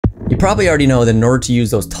You probably already know that in order to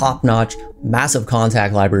use those top-notch, massive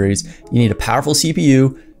Kontakt libraries, you need a powerful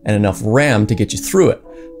CPU and enough RAM to get you through it.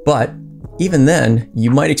 But even then,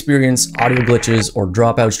 you might experience audio glitches or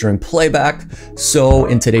dropouts during playback. So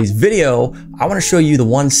in today's video, I want to show you the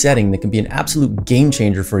one setting that can be an absolute game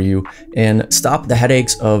changer for you and stop the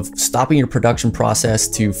headaches of stopping your production process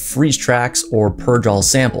to freeze tracks or purge all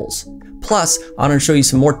samples. Plus, I want to show you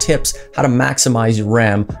some more tips how to maximize your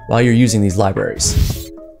RAM while you're using these libraries.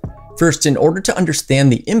 First, in order to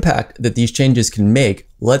understand the impact that these changes can make,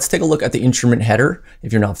 let's take a look at the instrument header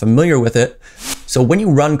if you're not familiar with it. So when you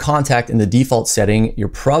run Kontakt in the default setting, you're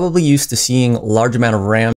probably used to seeing a large amount of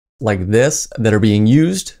RAM like this that are being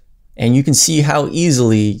used. And you can see how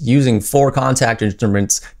easily using 4 Kontakt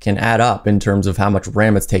instruments can add up in terms of how much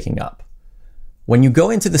RAM it's taking up. When you go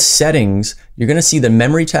into the settings, you're going to see the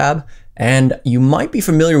memory tab, and you might be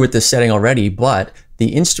familiar with this setting already, but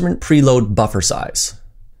the instrument preload buffer size.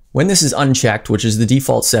 When this is unchecked, which is the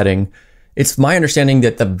default setting, it's my understanding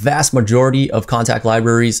that the vast majority of Kontakt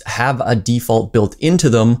libraries have a default built into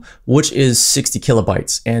them, which is 60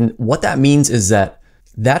 kilobytes. And what that means is that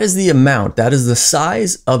is the amount, that is the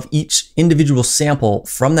size of each individual sample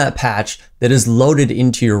from that patch that is loaded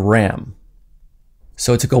into your RAM.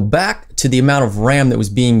 So to go back to the amount of RAM that was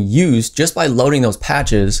being used just by loading those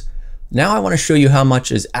patches, now I want to show you how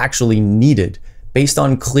much is actually needed based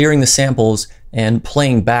on clearing the samples and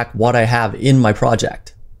playing back what I have in my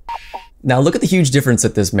project. Now look at the huge difference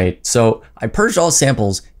that this made. So I purged all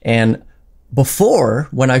samples, and before,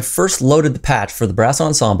 when I first loaded the patch for the brass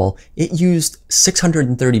ensemble, it used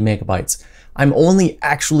 630 megabytes. I'm only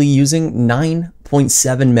actually using 9.7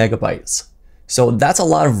 megabytes. So that's a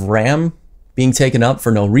lot of RAM being taken up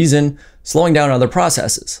for no reason, slowing down other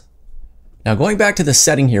processes. Now going back to the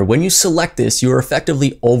setting here, when you select this, you're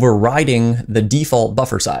effectively overriding the default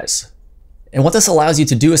buffer size. And what this allows you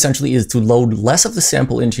to do essentially is to load less of the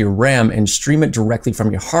sample into your RAM and stream it directly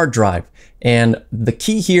from your hard drive. And the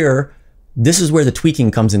key here, this is where the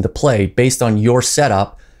tweaking comes into play based on your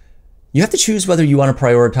setup. You have to choose whether you want to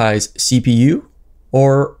prioritize CPU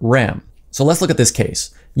or RAM. So let's look at this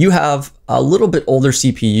case. You have a little bit older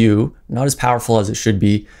CPU, not as powerful as it should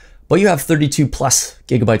be, but you have 32 plus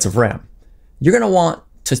gigabytes of RAM. You're going to want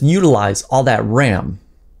to utilize all that RAM.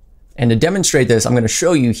 And to demonstrate this, I'm going to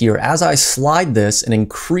show you here, as I slide this and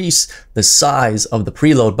increase the size of the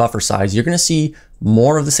preload buffer size, you're going to see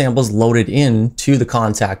more of the samples loaded into the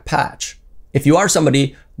Kontakt patch. If you are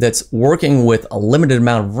somebody that's working with a limited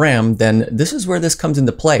amount of RAM, then this is where this comes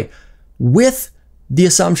into play, with the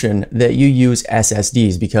assumption that you use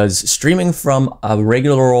SSDs, because streaming from a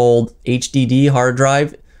regular old HDD hard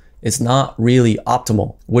drive, it's not really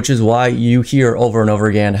optimal, which is why you hear over and over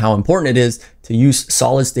again how important it is to use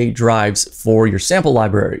solid state drives for your sample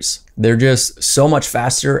libraries. They're just so much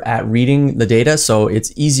faster at reading the data, so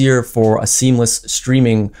it's easier for a seamless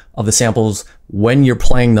streaming of the samples when you're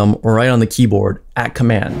playing them right on the keyboard at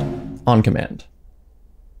command, on command.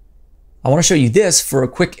 I want to show you this for a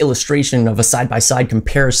quick illustration of a side-by-side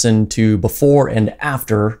comparison to before and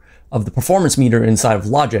after of the performance meter inside of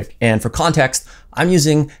Logic. And for context, I'm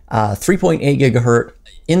using a 3.8 gigahertz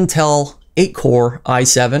Intel 8-core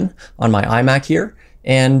i7 on my iMac here,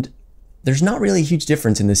 and there's not really a huge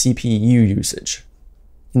difference in the CPU usage.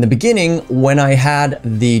 In the beginning, when I had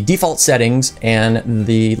the default settings and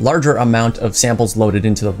the larger amount of samples loaded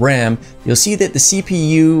into the RAM, you'll see that the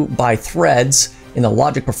CPU by threads in the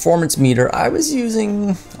Logic performance meter, I was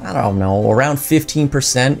using, I don't know, around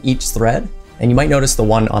 15% each thread. And you might notice the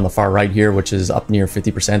one on the far right here, which is up near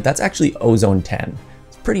 50%, that's actually Ozone 10.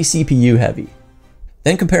 It's pretty CPU heavy.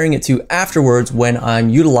 Then comparing it to afterwards, when I'm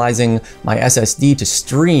utilizing my SSD to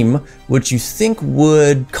stream, which you think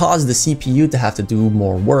would cause the CPU to have to do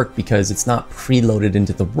more work because it's not preloaded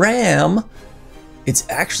into the RAM, it's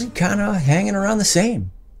actually kind of hanging around the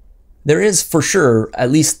same. There is for sure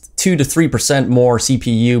at least 2 to 3% more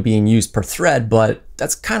CPU being used per thread, but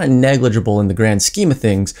that's kind of negligible in the grand scheme of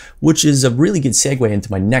things, which is a really good segue into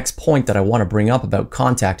my next point that I want to bring up about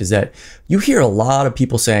Kontakt, is that you hear a lot of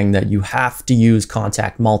people saying that you have to use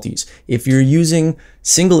Kontakt multis. If you're using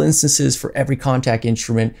single instances for every Kontakt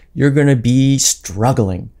instrument, you're going to be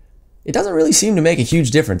struggling. It doesn't really seem to make a huge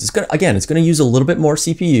difference. It's going to use a little bit more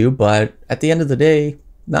CPU, but at the end of the day,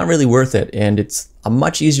 not really worth it. And it's a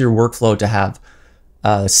much easier workflow to have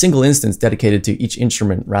a single instance dedicated to each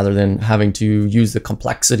instrument rather than having to use the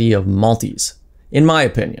complexity of multis, in my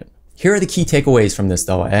opinion. Here are the key takeaways from this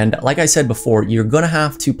though, and like I said before, you're gonna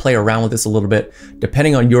have to play around with this a little bit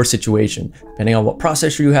depending on your situation, depending on what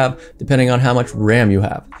processor you have, depending on how much RAM you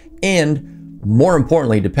have. And More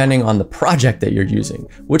importantly, depending on the project that you're using,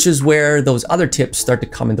 which is where those other tips start to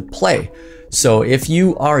come into play. So if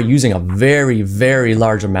you are using a very, very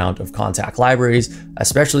large amount of Kontakt libraries,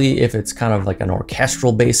 especially if it's kind of like an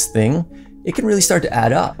orchestral based thing, it can really start to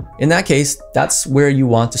add up. In that case, that's where you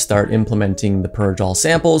want to start implementing the purge all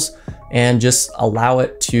samples and just allow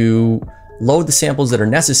it to load the samples that are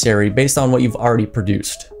necessary based on what you've already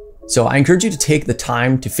produced. So I encourage you to take the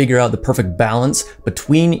time to figure out the perfect balance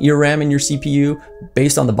between your RAM and your CPU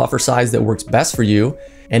based on the buffer size that works best for you.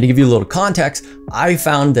 And to give you a little context, I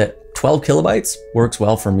found that 12 kilobytes works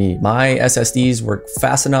well for me. My SSDs work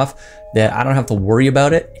fast enough that I don't have to worry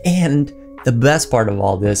about it. And the best part of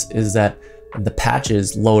all this is that the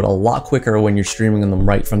patches load a lot quicker when you're streaming them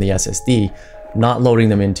right from the SSD, not loading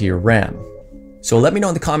them into your RAM. So let me know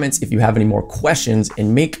in the comments if you have any more questions,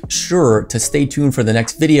 and make sure to stay tuned for the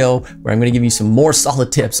next video where I'm going to give you some more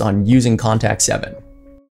solid tips on using Kontakt 7.